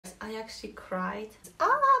I actually cried. It's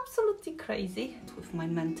absolutely crazy with my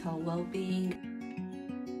mental well-being.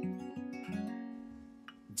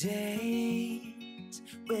 Days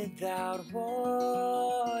without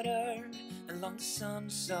water along the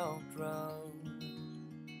sun-soaked road.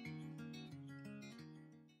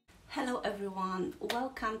 Hello everyone,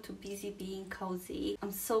 welcome to Busy Being Cozy.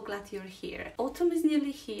 I'm so glad you're here. Autumn is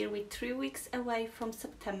nearly here, we're 3 weeks away from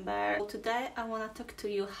September. Today I want to talk to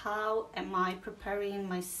you how am I preparing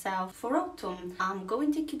myself for autumn. I'm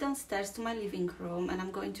going to take you downstairs to my living room and I'm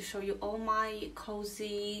going to show you all my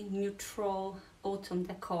cozy, neutral autumn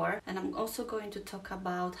decor, and I'm also going to talk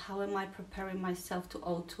about how am I preparing myself to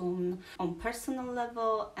autumn on personal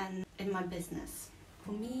level and in my business.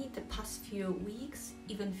 For me, the past few weeks,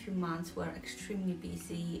 even few months, were extremely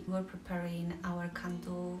busy. We're preparing our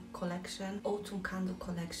candle collection. Autumn candle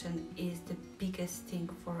collection is the biggest thing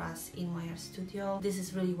for us in my studio. This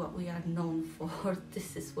is really what we are known for.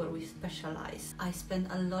 This is where we specialize. I spend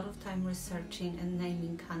a lot of time researching and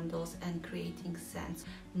naming candles and creating scents.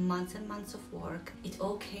 Months and months of work. It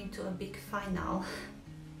all came to a big final.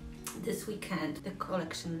 This weekend, the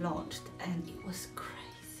collection launched and it was crazy.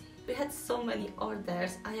 We had so many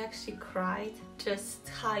orders. I actually cried, just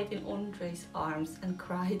hid in Andre's arms and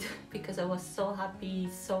cried because I was so happy,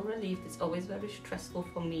 so relieved. It's always very stressful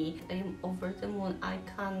for me. I am over the moon. I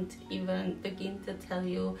can't even begin to tell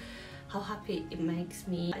you how happy it makes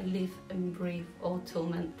me. I live and breathe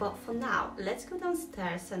autumn. But for now, let's go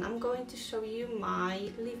downstairs and I'm going to show you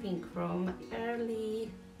my living room.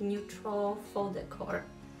 Early neutral faux decor.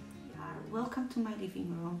 Welcome to my living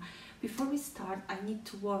room. Before we start, I need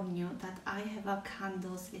to warn you that I have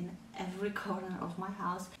candles in every corner of my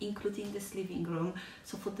house, including this living room.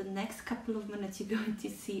 So for the next couple of minutes, you're going to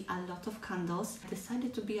see a lot of candles. I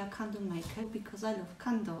decided to be a candle maker because I love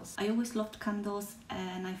candles. I always loved candles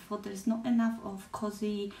and I thought there's not enough of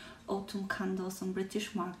cozy autumn candles on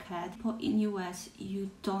British market. But in US, you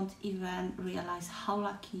don't even realize how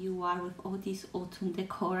lucky you are with all these autumn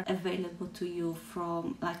decor available to you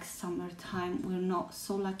from like summertime. We're not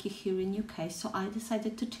so lucky here in UK, so I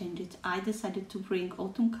decided to change it. I decided to bring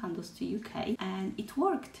autumn candles to UK and it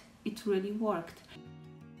worked. It really worked.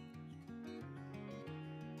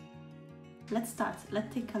 Let's start.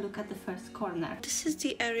 Let's take a look at the first corner. This is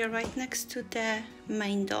the area right next to the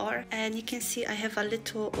main door and you can see I have a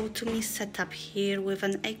little autumny setup here with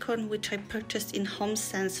an acorn which I purchased in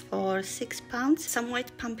Homesense for £6. Some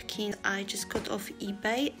white pumpkins I just got off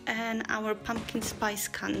eBay and our pumpkin spice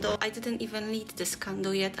candle. I didn't even lit this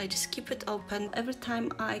candle yet. I just keep it open. Every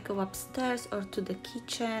time I go upstairs or to the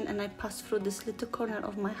kitchen and I pass through this little corner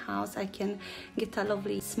of my house, I can get a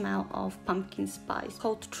lovely smell of pumpkin spice.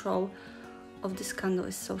 Cold throw of this candle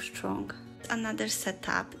is so strong. Another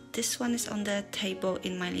setup. This one is on the table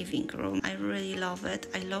in my living room. I really love it.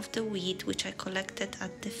 I love the weed which I collected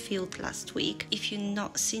at the field last week. If you've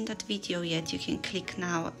not seen that video yet, you can click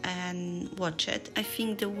now and watch it. I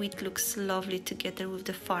think the weed looks lovely together with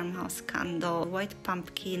the farmhouse candle. White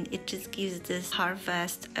pumpkin, it just gives this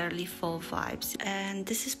harvest early fall vibes. And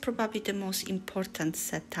this is probably the most important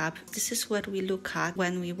setup. This is what we look at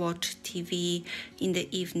when we watch TV in the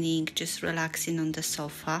evening, just relaxing on the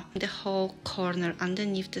sofa. The whole corner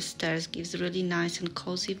underneath the stairs gives really nice and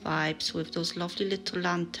cozy vibes with those lovely little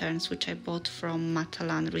lanterns which I bought from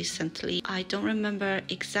Matalan recently. I don't remember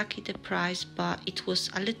exactly the price, but it was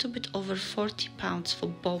a little bit over £40 for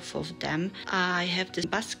both of them. I have this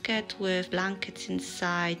basket with blankets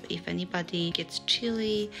inside if anybody gets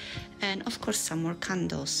chilly, and of course some more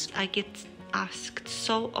candles. I get asked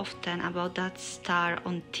so often about that star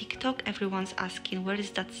on TikTok. Everyone's asking where is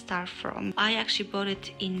that star from. I actually bought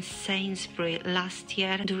it in Sainsbury's last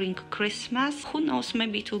year during Christmas. Who knows,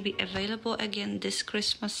 maybe it will be available again this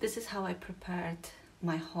Christmas. This is how I prepared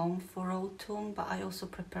my home for autumn, but I also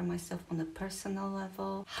prepare myself on a personal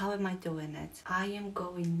level. How am I doing it? I am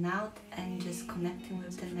going out and just connecting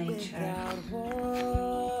with the nature. Without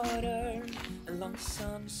water along the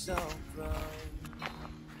sun-soaked road.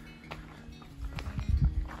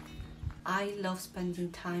 I love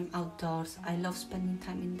spending time outdoors. I love spending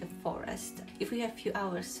time in the forest. If we have a few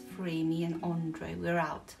hours free, me and Andre, we're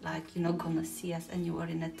out. Like, you're not gonna see us anywhere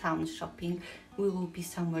in a town shopping. We will be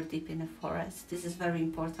somewhere deep in a forest. This is very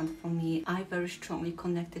important for me. I very strongly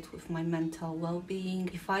connected with my mental well-being.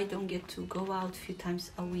 If I don't get to go out a few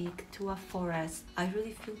times a week to a forest, I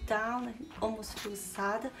really feel down. I almost feel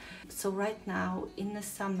sad. So right now, in the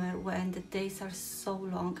summer, when the days are so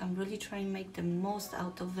long, I'm really trying to make the most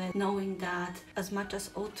out of it, knowing that as much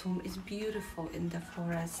as autumn is beautiful in the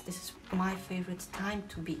forest, this is my favorite time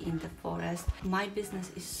to be in the forest. My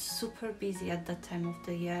business is super busy at that time of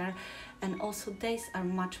the year, and also days are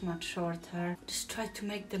much shorter. Just try to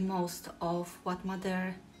make the most of what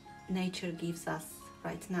Mother Nature gives us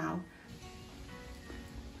right now.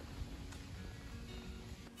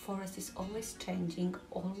 Forest is always changing,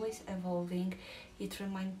 always evolving. It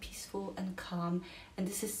remains peaceful and calm, and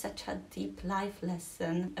this is such a deep life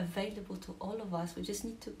lesson available to all of us. We just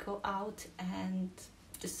need to go out and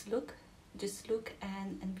just look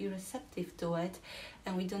and be receptive to it,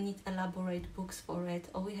 and we don't need elaborate books for it.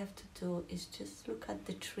 All we have to do is just look at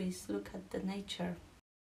the trees, look at the nature.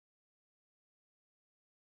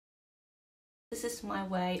 This is my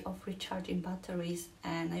way of recharging batteries,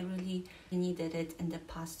 and I really needed it in the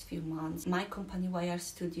past few months. My company YR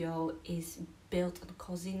Studio is built on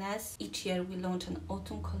coziness. Each year we launch an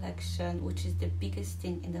autumn collection, which is the biggest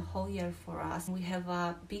thing in the whole year for us. We have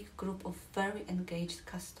a big group of very engaged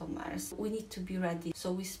customers. We need to be ready,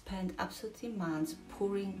 so we spend absolutely months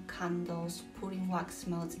pouring candles, pouring wax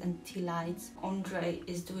melts and tea lights. Andre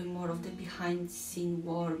is doing more of the behind-the-scene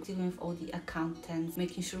work, dealing with all the accountants,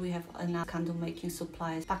 making sure we have enough candle making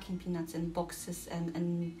supplies, packing peanuts and boxes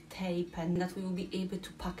and tape, and that we will be able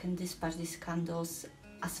to pack and dispatch these candles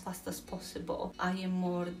as fast as possible. I am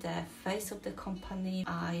more the face of the company.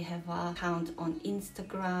 I have an account on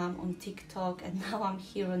Instagram, on TikTok, and now I'm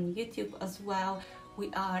here on YouTube as well.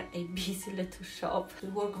 We are a busy little shop. We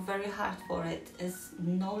work very hard for it. There's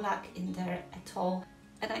no lack in there at all,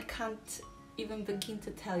 and I can't even begin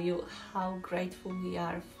to tell you how grateful we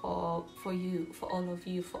are for you, for all of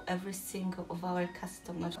you, for every single of our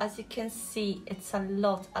customers. As you can see, it's a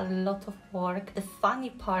lot of work. The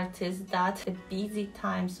funny part is that the busy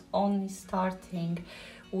times only starting.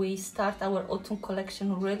 We start our autumn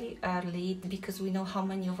collection really early because we know how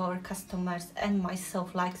many of our customers and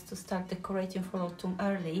myself likes to start decorating for autumn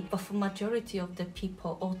early. But for majority of the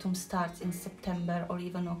people, autumn starts in September or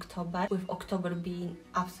even October, with October being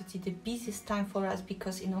absolutely the busiest time for us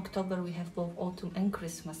because in October we have both autumn and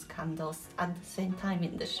Christmas candles at the same time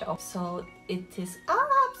in the shop. So it is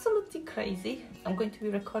absolutely crazy. I'm going to be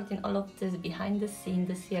recording all of this behind the scene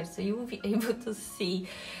this year, so you will be able to see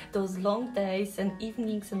those long days and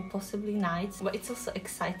evenings and possibly nights. But it's also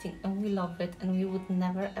exciting and we love it, and we would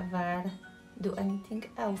never ever do anything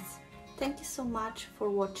else. Thank you so much for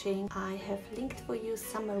watching. I have linked for you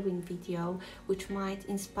summer wing video, which might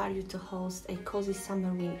inspire you to host a cozy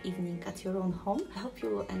summer wing evening at your own home. I hope you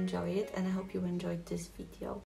will enjoy it, and I hope you enjoyed this video.